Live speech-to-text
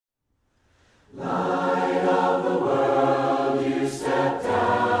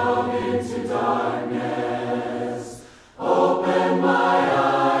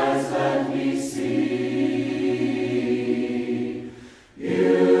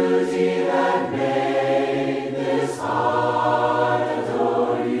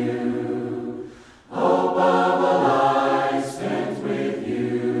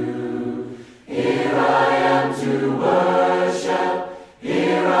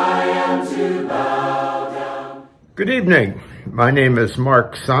Good evening. My name is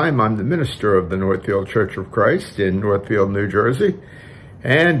Mark Syme. I'm the minister of the Northfield Church of Christ in Northfield, New Jersey,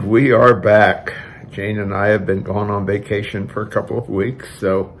 and we are back. Jane and I have been gone on vacation for a couple of weeks,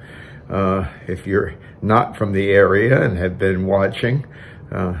 so if you're not from the area and have been watching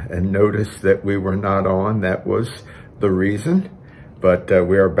and noticed that we were not on, that was the reason. But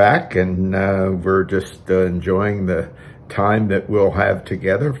we are back, and we're just enjoying the time that we'll have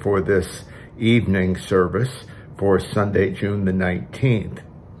together for this evening service for Sunday, June the 19th.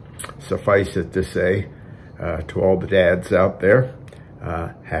 Suffice it to say, to all the dads out there,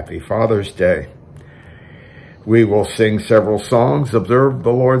 Happy Father's Day. We will sing several songs, observe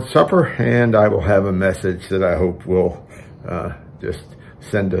the Lord's Supper, and I will have a message that I hope will just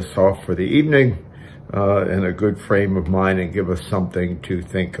send us off for the evening in a good frame of mind and give us something to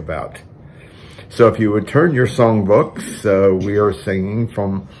think about. So if you would turn your songbooks, we are singing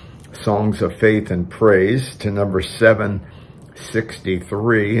from Songs of Faith and Praise to number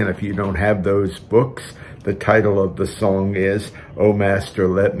 763. And if you don't have those books, the title of the song is, O Master,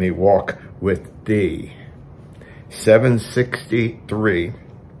 Let Me Walk with Thee. 763.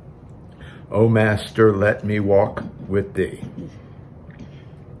 O Master, let me walk with Thee.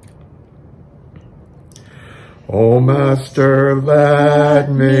 O Master,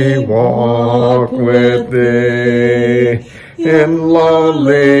 let me walk with Thee in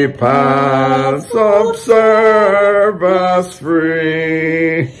lonely paths of service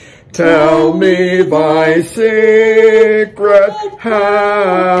free. Tell me Thy secret,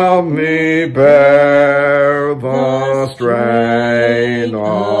 help me bear the strain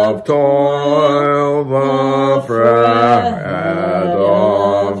of toil, the fret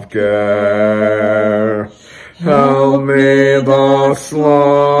of care. Help me the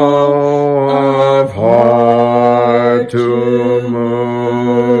slow of heart to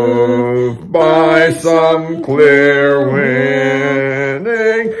move by some clear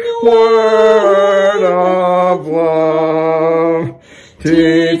winning word of love.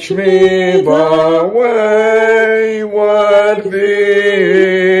 Teach me the way with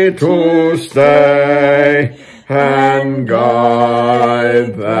Thee to stay, and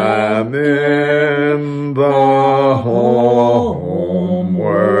guide them in the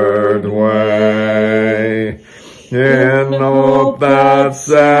homeward way, in hope that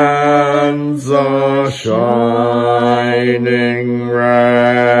sends a shining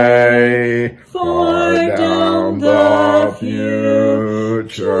ray far down the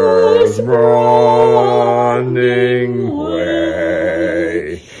future's broadening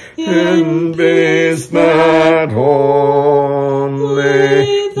way, in peace that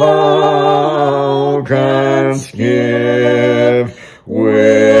only Thou canst give,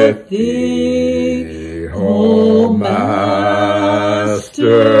 with Thee, O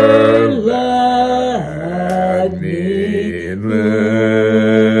Master, let me live.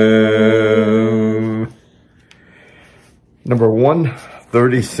 Number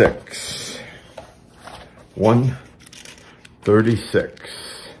 136. 136.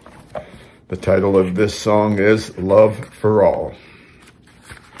 The title of this song is Love for All.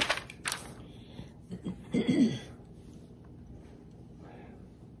 This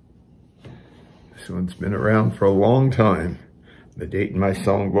one's been around for a long time. The date in my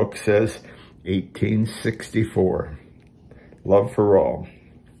songbook says 1864. Love for All.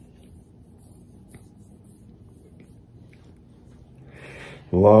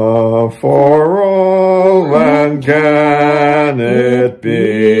 Love for all, and can it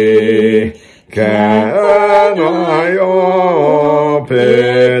be? Can I hope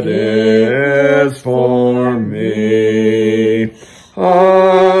it is for me?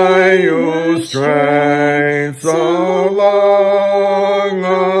 I whose strength so long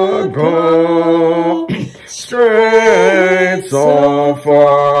ago, strength so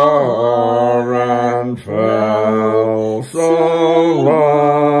far and fell so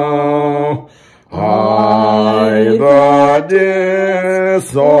low, I the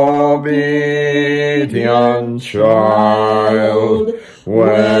disobedient child,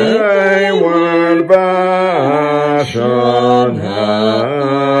 wayward passion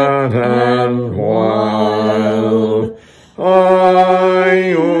and wild,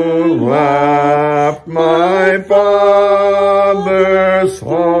 I who left my father's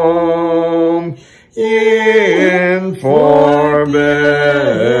home in forbidden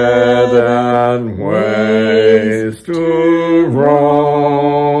ways to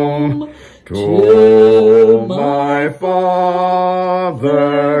roam. To my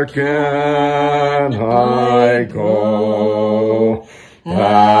Father can I go,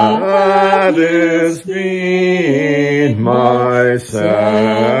 at His feet myself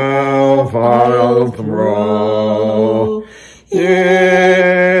I'll throw.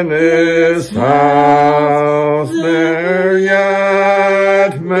 In his house there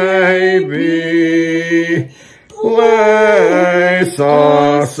yet may be place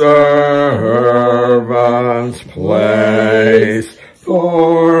a servant's place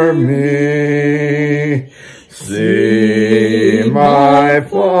for me. See my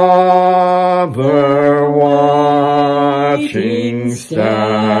Father watching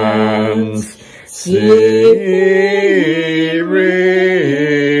stands. See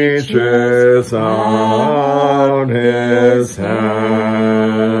reaches out his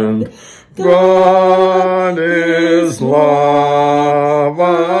hand. God is love,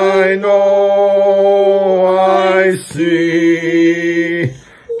 I know, I see.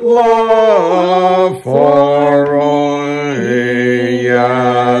 Love for all,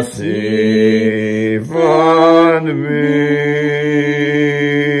 yes, even me.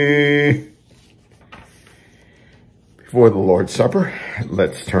 Before the Lord's Supper,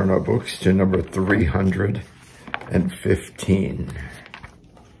 let's turn our books to number 315.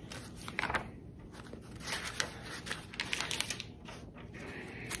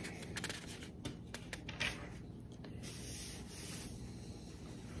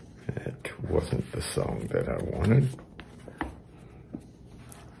 That wasn't the song that I wanted.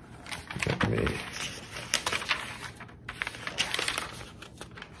 Let me...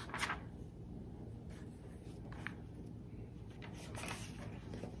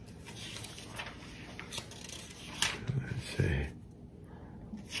 Let's see.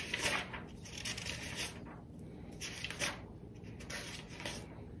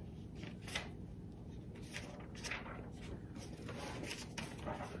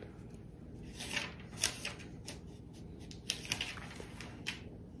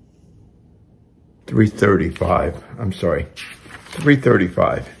 I'm sorry,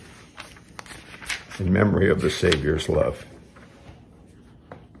 335, in memory of the Savior's love.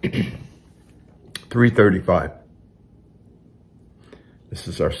 335. This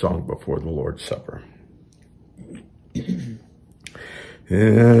is our song before the Lord's Supper.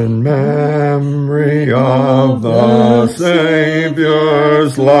 In memory of the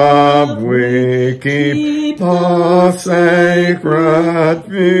Savior's love, we keep the sacred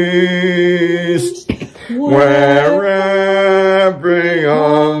feast, where every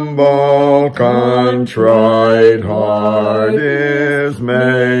humble, contrite heart is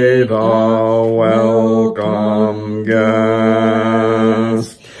made a welcome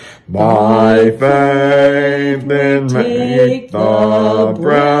guest. By faith then make the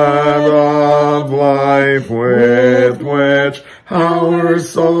bread of life with which our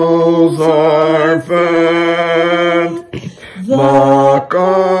souls are fed. The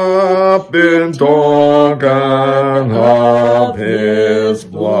cup in token of his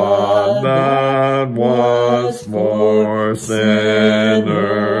blood that was for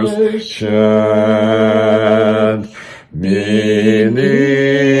sinners shed.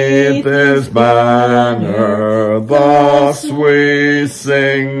 Beneath his banner thus we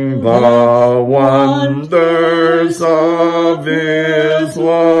sing the wonders of his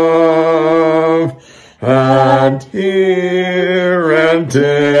love, and here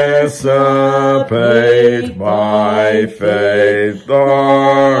anticipate by faith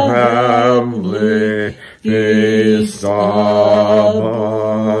our heavenly feast above.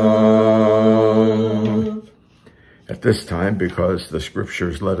 At this time, because the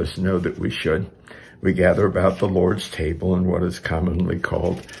scriptures let us know that we should, we gather about the Lord's table in what is commonly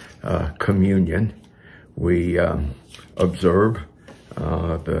called communion. We observe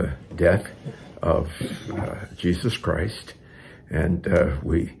the death of Jesus Christ, and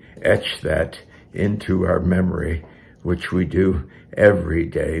we etch that into our memory, which we do every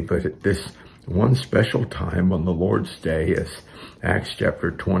day. But at this one special time on the Lord's Day, as Acts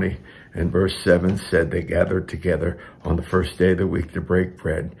chapter 20 and verse 7 said, they gathered together on the first day of the week to break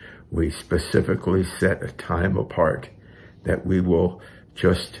bread. We specifically set a time apart that we will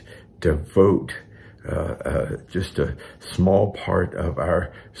just devote just a small part of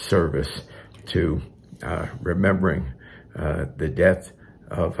our service to remembering the death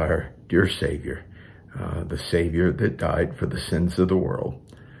of our dear Savior, the Savior that died for the sins of the world,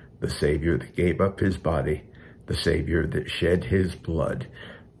 the Savior that gave up his body, the Savior that shed his blood,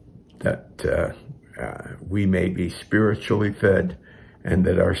 that we may be spiritually fed and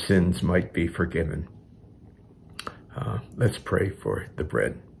that our sins might be forgiven. Let's pray for the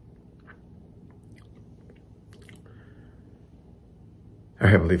bread. Our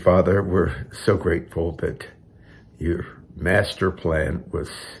Heavenly Father, we're so grateful that your master plan was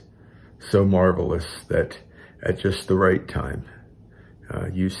so marvelous that at just the right time,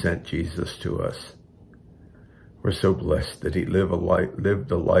 you sent Jesus to us. We're so blessed that he lived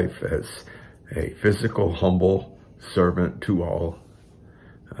a life as a physical, humble servant to all.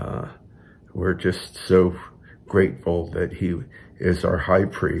 We're just so grateful that he is our high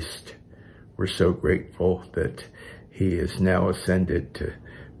priest. We're so grateful that he is now ascended to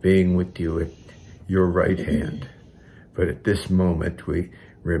being with you at your right hand. But at this moment, we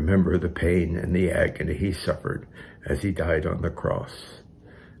remember the pain and the agony he suffered as he died on the cross.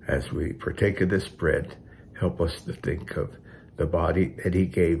 As we partake of this bread, help us to think of the body that he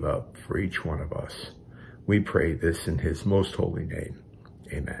gave up for each one of us. We pray this in his most holy name.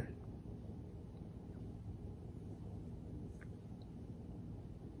 Amen.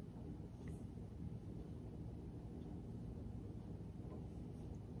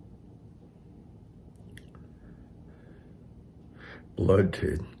 Blood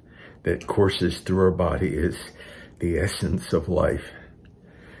that courses through our body is the essence of life.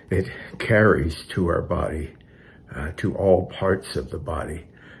 It carries to our body, to all parts of the body,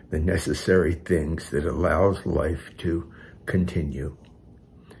 the necessary things that allows life to continue.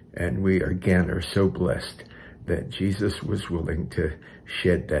 And we again are so blessed that Jesus was willing to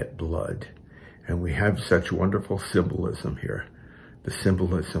shed that blood. And we have such wonderful symbolism here. The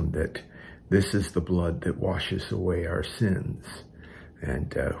symbolism that this is the blood that washes away our sins.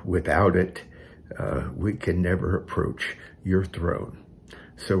 And without it, we can never approach your throne.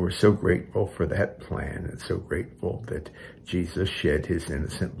 So we're so grateful for that plan and so grateful that Jesus shed his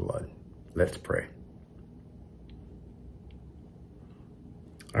innocent blood. Let's pray.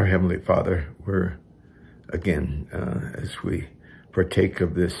 Our Heavenly Father, we're again, as we partake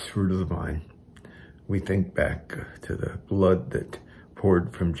of this fruit of the vine, we think back to the blood that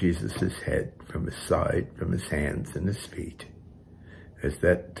poured from Jesus's head, from his side, from his hands and his feet. As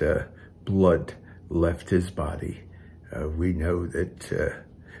that blood left his body, we know that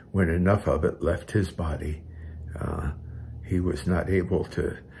when enough of it left his body, he was not able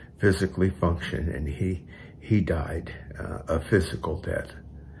to physically function, and he died a physical death.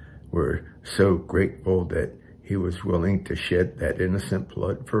 We're so grateful that he was willing to shed that innocent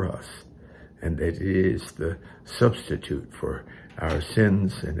blood for us, and that it is the substitute for our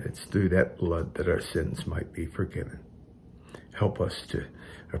sins, and it's through that blood that our sins might be forgiven. Help us to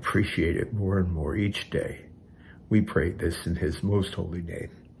appreciate it more and more each day. We pray this in his most holy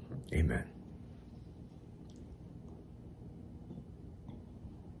name. Amen.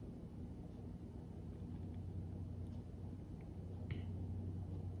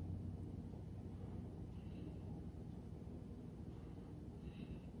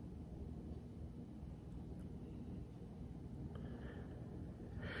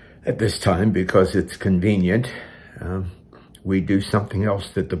 At this time, because it's convenient, we do something else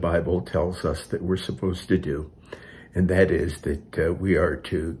that the Bible tells us that we're supposed to do, and that is that we are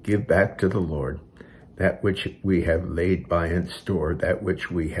to give back to the Lord that which we have laid by in store, that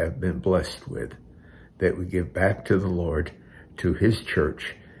which we have been blessed with, that we give back to the Lord, to his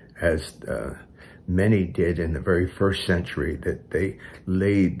church, as many did in the very first century, that they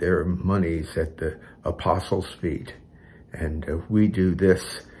laid their monies at the apostles' feet. And we do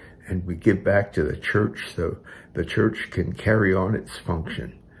this, and we give back to the church so the church can carry on its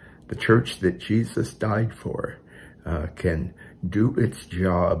function. The church that Jesus died for can do its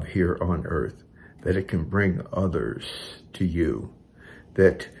job here on earth, that it can bring others to you,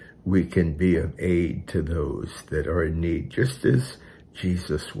 that we can be of aid to those that are in need, just as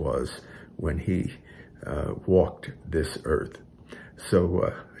Jesus was when he walked this earth.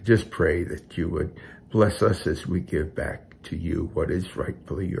 So just pray that you would bless us as we give back to you what is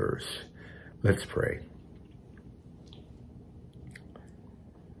rightfully yours. Let's pray.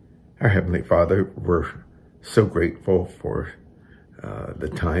 Our Heavenly Father, we're so grateful for the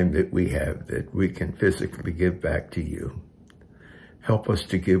time that we have, that we can physically give back to you. Help us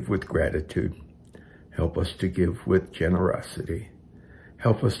to give with gratitude. Help us to give with generosity.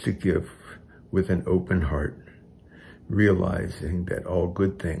 Help us to give with an open heart, realizing that all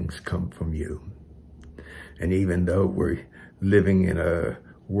good things come from you. And even though we're living in a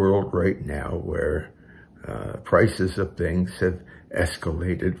world right now where prices of things have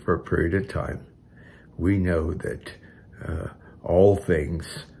escalated for a period of time, we know that all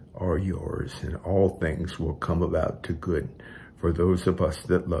things are yours, and all things will come about to good for those of us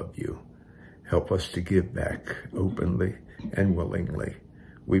that love you. Help us to give back openly and willingly.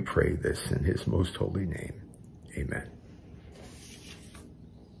 We pray this in his most holy name. Amen.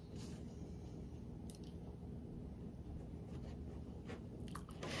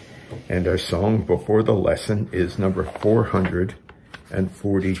 And our song before the lesson is number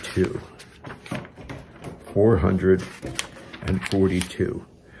 442. 442. and 42.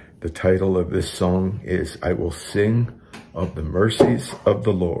 The title of this song is, I Will Sing of the Mercies of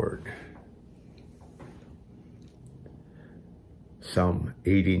the Lord. Psalm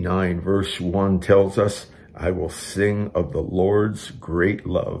 89 verse 1 tells us, I will sing of the Lord's great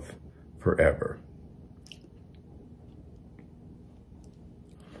love forever.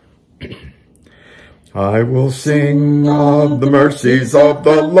 I will sing of the mercies of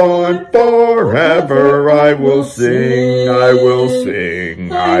the Lord forever. I will sing, I will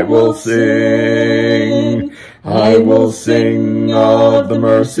sing, I will sing. I will sing of the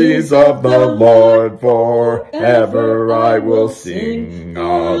mercies of the Lord forever. I will sing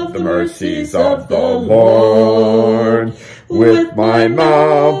of the mercies of the Lord. With my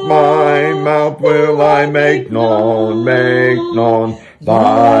mouth will I make known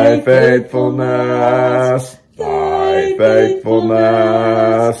thy faithfulness, thy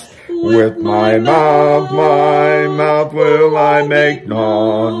faithfulness. With my mouth will I make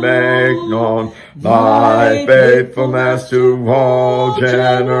known thy faithfulness to all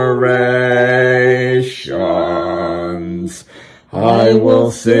generations. I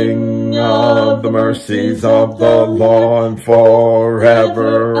will sing of the mercies of the Lord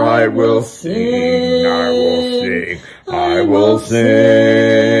forever. I will sing, I will sing, I will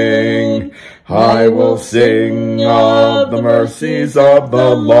sing. I will sing of the mercies of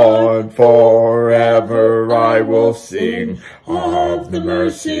the Lord forever. I will sing of the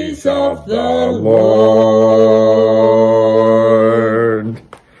mercies of the Lord.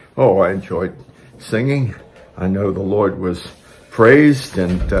 Oh, I enjoyed singing. I know the Lord was praised,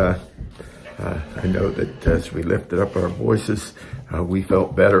 and I know that as we lifted up our voices, we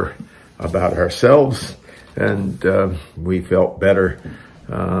felt better about ourselves, and we felt better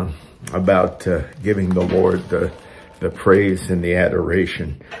about giving the Lord the praise and the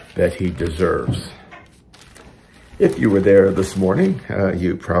adoration that he deserves. If you were there this morning,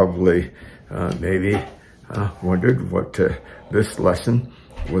 you probably maybe wondered what this lesson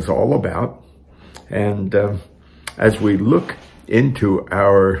was all about. And as we look into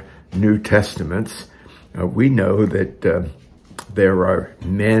our New Testaments, we know that there are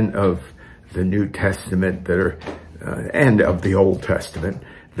men of the New Testament that are, and of the Old Testament,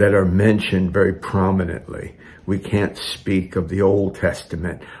 that are mentioned very prominently. We can't speak of the Old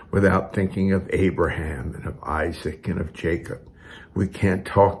Testament without thinking of Abraham and of Isaac and of Jacob. We can't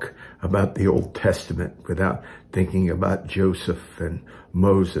talk about the Old Testament without thinking about Joseph and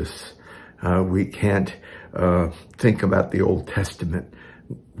Moses. We can't think about the Old Testament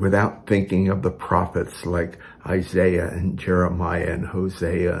without thinking of the prophets like Isaiah and Jeremiah and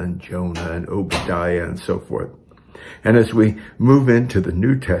Hosea and Jonah and Obadiah and so forth. And as we move into the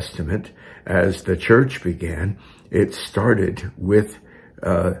New Testament, as the church began, it started with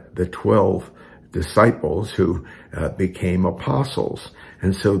the 12 disciples who became apostles.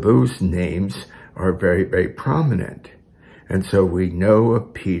 And so those names are very, very prominent. And so we know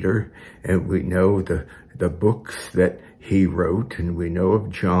of Peter, and we know the books that he wrote, and we know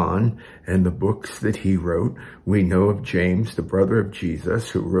of John and the books that he wrote. We know of James, the brother of Jesus,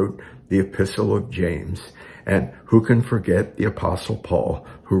 who wrote the Epistle of James. And who can forget the Apostle Paul,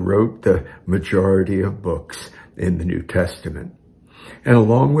 who wrote the majority of books in the New Testament. And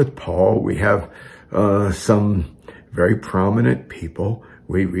along with Paul, we have some very prominent people.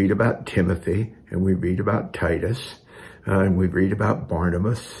 We read about Timothy, and we read about Titus, and we read about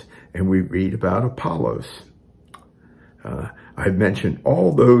Barnabas, and we read about Apollos. I've mentioned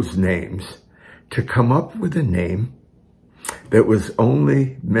all those names to come up with a name that was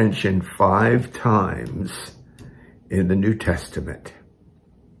only mentioned 5 times in the New Testament.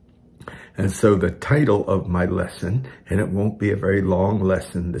 And so the title of my lesson, and it won't be a very long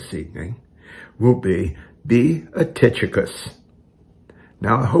lesson this evening, will be a Tychicus.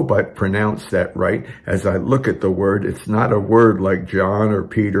 Now, I hope I pronounced that right. As I look at the word, it's not a word like John or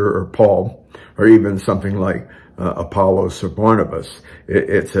Peter or Paul, or even something like Apollos or Barnabas.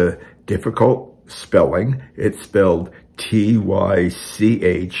 It's a difficult spelling. It's spelled Tychicus,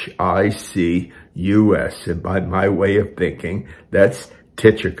 and by my way of thinking, that's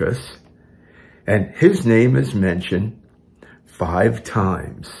Tychicus. And his name is mentioned 5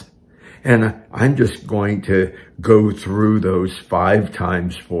 times. And I'm just going to go through those 5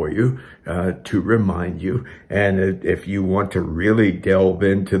 times for you to remind you. And if you want to really delve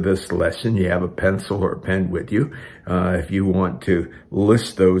into this lesson, you have a pencil or a pen with you. If you want to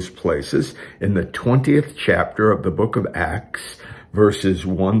list those places, in the 20th chapter of the book of Acts, verses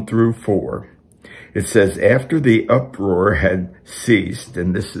 1 through 4, it says, after the uproar had ceased,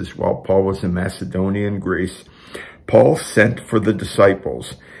 and this is while Paul was in Macedonia and Greece, Paul sent for the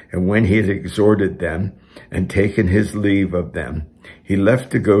disciples And when he had exhorted them and taken his leave of them, he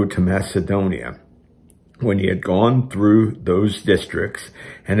left to go to Macedonia. When he had gone through those districts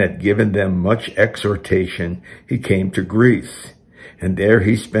and had given them much exhortation, he came to Greece. And there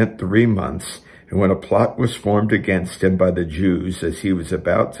he spent 3 months. And when a plot was formed against him by the Jews as he was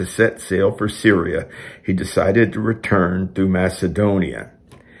about to set sail for Syria, he decided to return through Macedonia.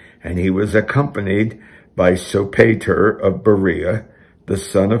 And he was accompanied by Sopater of Berea, the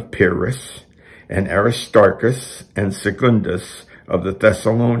son of Pyrrhus, and Aristarchus and Secundus of the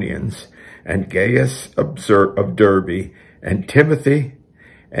Thessalonians, and Gaius of Derbe, and Timothy,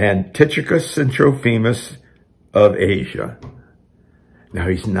 and Tychicus and Trophimus of Asia. Now,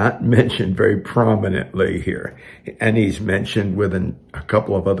 he's not mentioned very prominently here, and he's mentioned with a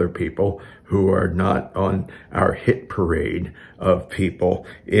couple of other people who are not on our hit parade of people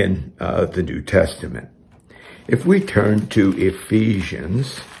in the New Testament. If we turn to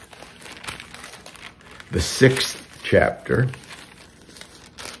Ephesians, the 6th chapter,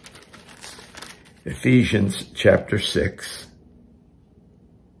 Ephesians chapter 6,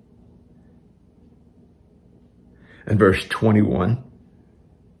 and verse 21.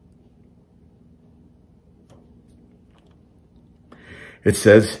 It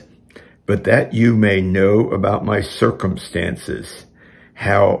says, "But that you may know about my circumstances,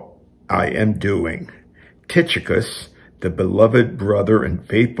 how I am doing. Tychicus, the beloved brother and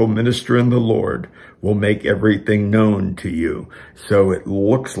faithful minister in the Lord, will make everything known to you." So it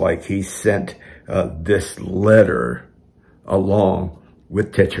looks like he sent this letter along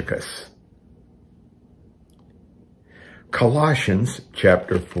with Tychicus. Colossians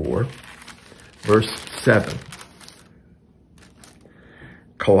chapter 4, verse 7.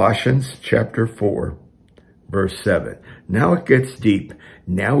 Colossians chapter 4, verse 7. Now it gets deep.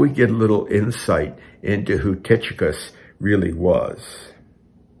 Now we get a little insight into who Tychicus really was.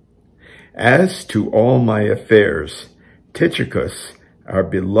 "As to all my affairs, Tychicus, our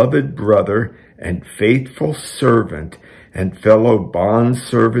beloved brother and faithful servant and fellow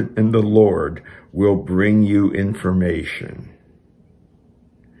bondservant in the Lord, will bring you information."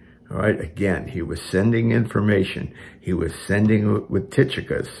 All right, again, he was sending information. He was sending it with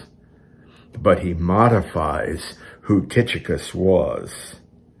Tychicus, but he modifies who Tychicus was.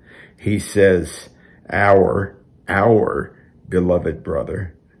 He says, our beloved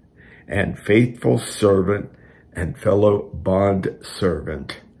brother and faithful servant and fellow bond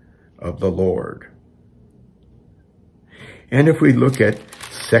servant of the Lord. And if we look at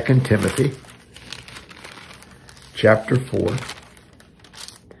 2 Timothy chapter 4,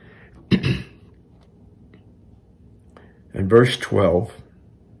 and verse 12,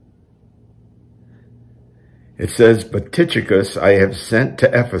 it says, "But Tychicus I have sent to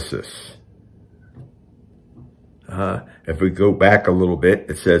Ephesus." If we go back a little bit,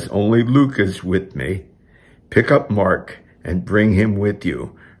 it says, "Only Luke is with me. Pick up Mark and bring him with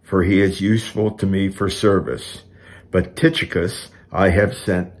you, for he is useful to me for service. But Tychicus I have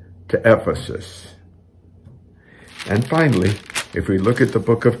sent to Ephesus." And finally, if we look at the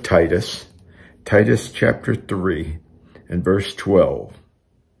book of Titus, Titus chapter 3 and verse 12.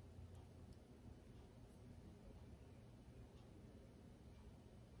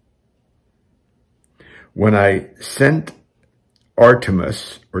 "When I sent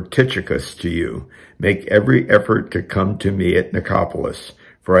Artemas or Tychicus to you, make every effort to come to me at Nicopolis,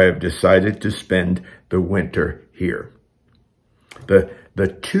 for I have decided to spend the winter here." The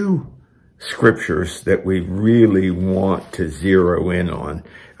two scriptures that we really want to zero in on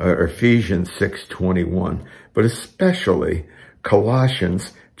are Ephesians 6:21, but especially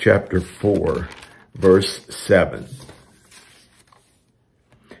Colossians chapter 4, verse 7.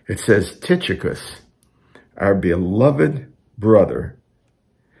 It says, "Tychicus, our beloved brother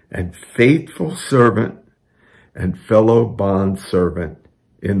and faithful servant and fellow bondservant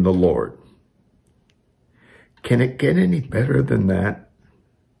in the Lord." Can it get any better than that?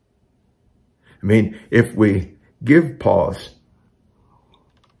 I mean, if we give pause,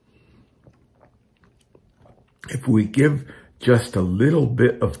 if we give just a little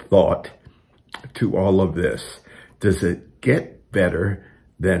bit of thought to all of this, does it get better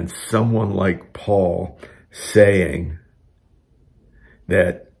than someone like Paul saying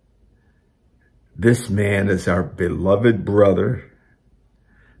that this man is our beloved brother,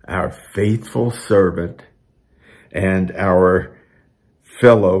 our faithful servant, and our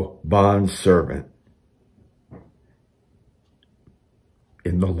fellow bondservant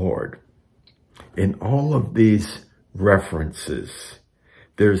in the Lord? In all of these references,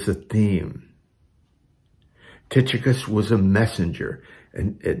 there's a theme. Tychicus was a messenger,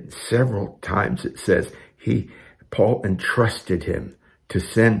 and several times it says Paul entrusted him to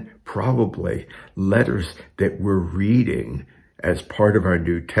send probably letters that we're reading as part of our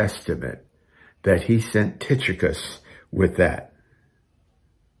New Testament, that he sent Tychicus with that.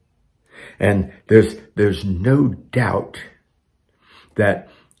 And there's no doubt that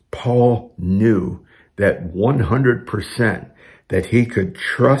Paul knew that 100% that he could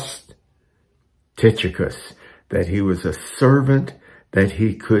trust Tychicus, that he was a servant that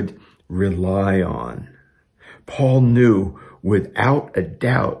he could rely on. Paul knew without a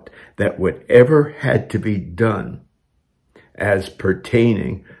doubt that whatever had to be done as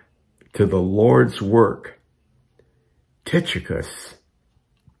pertaining to the Lord's work, Tychicus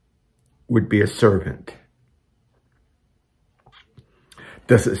would be a servant.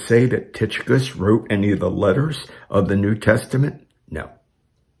 Does it say that Tychicus wrote any of the letters of the New Testament? No.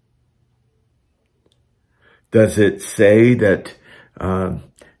 Does it say that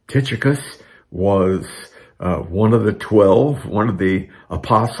Tychicus was one of the 12, one of the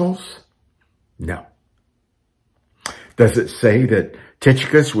apostles? No. Does it say that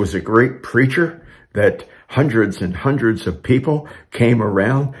Tychicus was a great preacher, that hundreds and hundreds of people came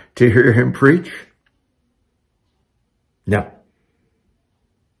around to hear him preach? No.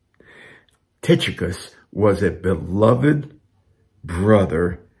 Tychicus was a beloved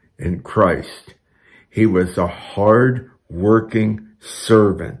brother in Christ. He was a hard-working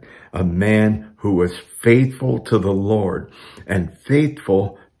servant, a man who was faithful to the Lord and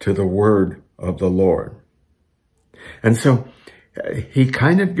faithful to the word of the Lord. And so he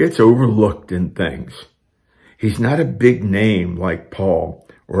kind of gets overlooked in things. He's not a big name like Paul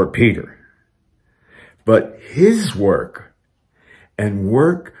or Peter, but his work and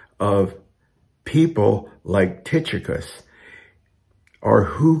work of people like Tychicus are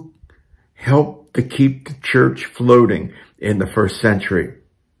who helped to keep the church floating in the first century.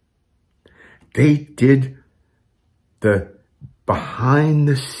 They did the behind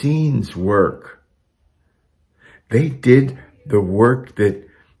the scenes work. They did the work that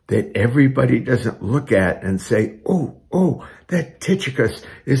everybody doesn't look at and say, oh, that Tychicus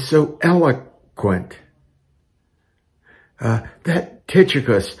is so eloquent. That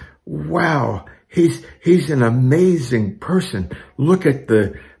Tychicus, wow, he's an amazing person. Look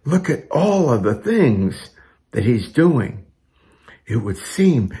at all of the things that he's doing. It would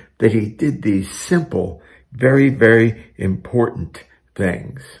seem that he did these simple, very, very important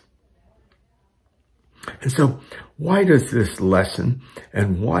things. And so why does this lesson,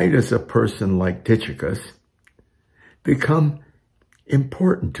 and why does a person like Tychicus become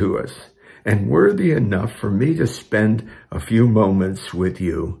important to us and worthy enough for me to spend a few moments with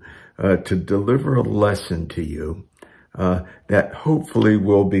you to deliver a lesson to you that hopefully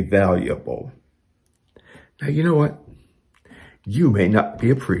will be valuable? Now, you know what? You may not be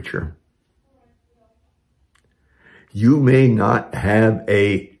a preacher. You may not have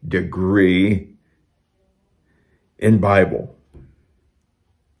a degree in Bible.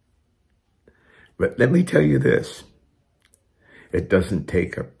 But let me tell you this. It doesn't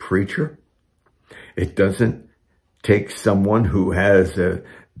take a preacher. It doesn't take someone who has a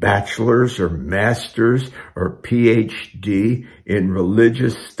bachelor's or master's or PhD in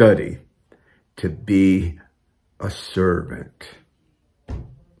religious study to be a servant.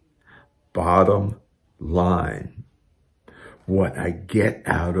 Bottom line, what I get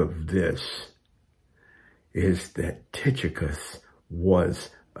out of this is that Tychicus was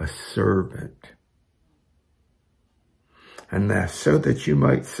a servant. And that's so that you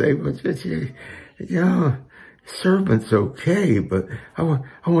might say, well, yeah, servant's okay, but I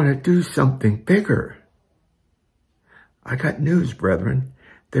want to do something bigger. I got news, brethren.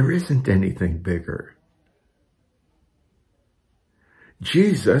 There isn't anything bigger.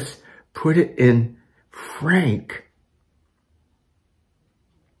 Jesus put it in frank.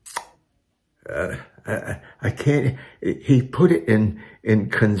 He put it in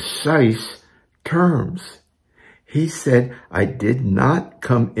concise terms. He said, I did not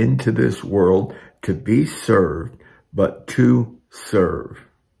come into this world to be served, but to serve.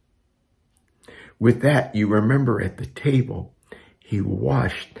 With that, you remember at the table, he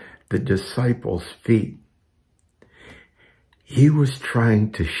washed the disciples' feet. He was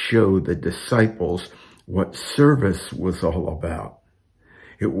trying to show the disciples what service was all about.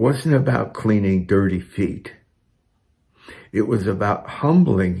 It wasn't about cleaning dirty feet. It was about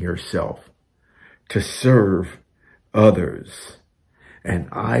humbling yourself to serve others. And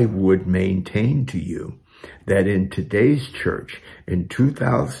I would maintain to you that in today's church, in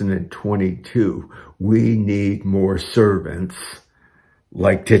 2022, we need more servants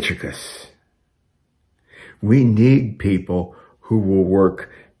like Tychicus. We need people who will work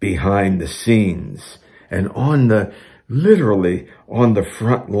behind the scenes and on the literally on the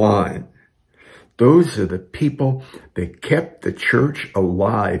front line. Those are the people that kept the church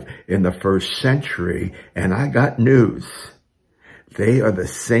alive in the first century. And I got news. They are the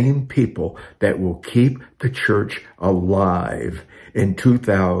same people that will keep the church alive in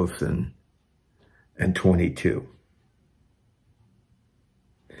 2022.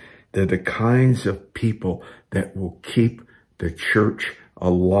 They're the kinds of people that will keep the church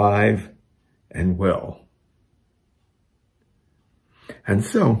alive and well. And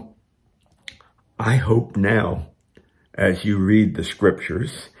so, I hope now, as you read the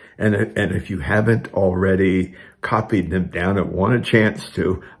scriptures, and if you haven't already copied them down and want a chance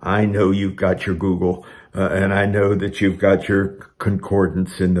to, I know you've got your Google, and I know that you've got your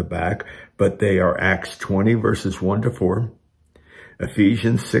concordance in the back, but they are Acts 20, verses 1 to 4,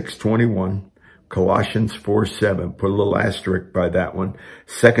 Ephesians 6:21, Colossians 4:7, put a little asterisk by that one,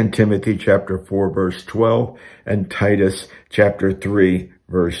 2 Timothy chapter 4, verse 12, and Titus chapter 3,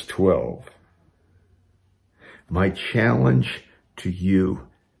 verse 12. My challenge to you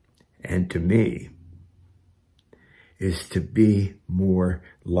and to me is to be more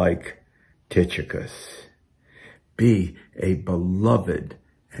like Tychicus. Be a beloved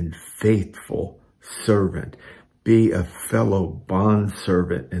and faithful servant. Be a fellow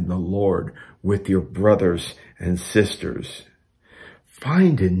bondservant in the Lord with your brothers and sisters.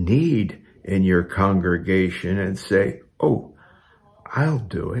 Find a need in your congregation and say, oh, I'll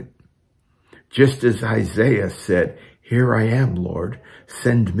do it. Just as Isaiah said, here I am, Lord,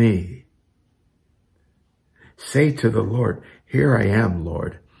 send me. Say to the Lord, here I am,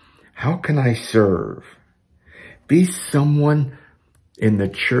 Lord. How can I serve? Be someone in the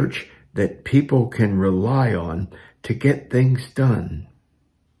church that people can rely on to get things done.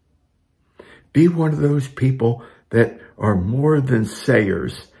 Be one of those people that are more than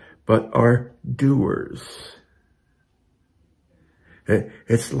sayers, but are doers.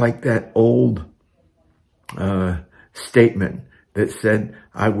 It's like that old statement that said,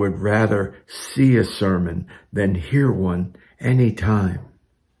 I would rather see a sermon than hear one anytime.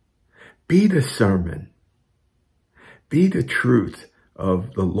 Be the sermon. Be the truth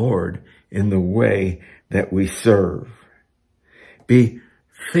of the Lord in the way that we serve. Be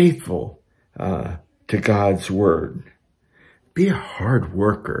faithful to God's word. Be a hard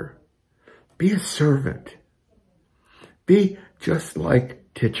worker. Be a servant. Be just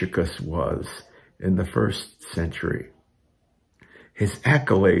like Tychicus was in the first century. His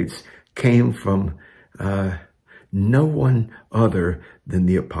accolades came from no one other than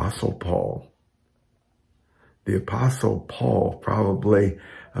the Apostle Paul. The Apostle Paul, probably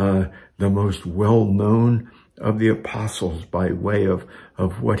the most well-known of the apostles by way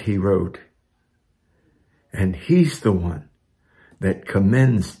of what he wrote. And he's the one that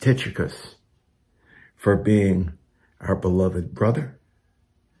commends Tychicus for being our beloved brother,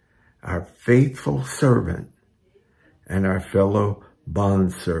 our faithful servant, and our fellow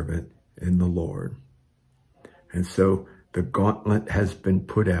bondservant in the Lord. And so the gauntlet has been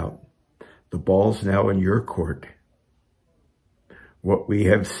put out. The ball's now in your court. What we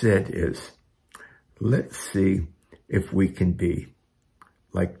have said is, let's see if we can be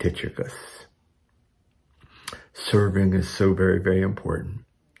like Tychicus. Serving is so very, very important.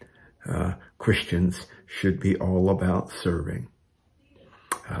 Christians should be all about serving.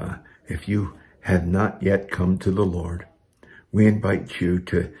 If you have not yet come to the Lord, we invite you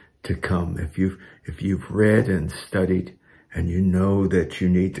to come. If you've read and studied and you know that you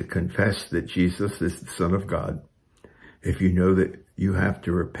need to confess that Jesus is the Son of God, if you know that you have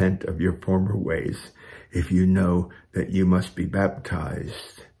to repent of your former ways, if you know that you must be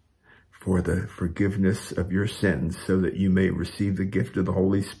baptized for the forgiveness of your sins so that you may receive the gift of the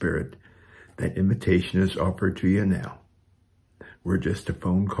Holy Spirit, that invitation is offered to you now. We're just a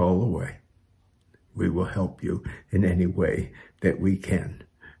phone call away. We will help you in any way that we can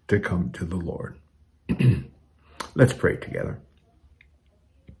to come to the Lord. Let's pray together.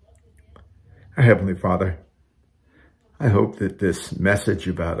 Our Heavenly Father, I hope that this message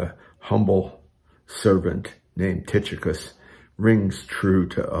about a humble servant named Tychicus rings true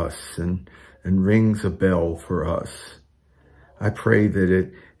to us and rings a bell for us. I pray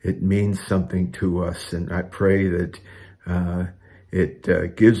that it means something to us, and I pray that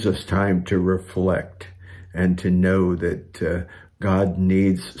it gives us time to reflect and to know that God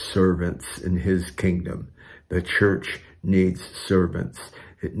needs servants in his kingdom. The church needs servants.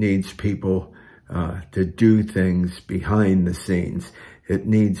 It needs people to do things behind the scenes. It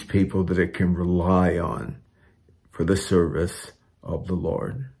needs people that it can rely on for the service of the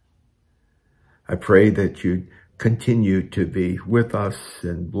Lord. I pray that you continue to be with us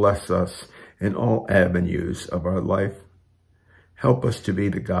and bless us in all avenues of our life. Help us to be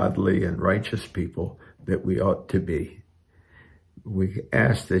the godly and righteous people that we ought to be. We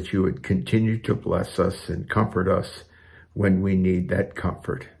ask that you would continue to bless us and comfort us when we need that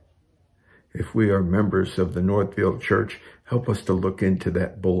comfort. If we are members of the Northfield Church, help us to look into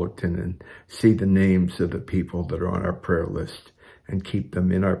that bulletin and see the names of the people that are on our prayer list and keep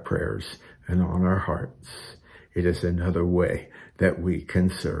them in our prayers and on our hearts. It is another way that we can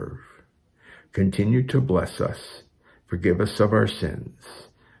serve. Continue to bless us. Forgive us of our sins.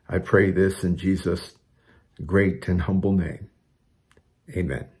 I pray this in Jesus' great and humble name.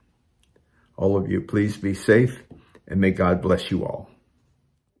 Amen. All of you, please be safe, and may God bless you all.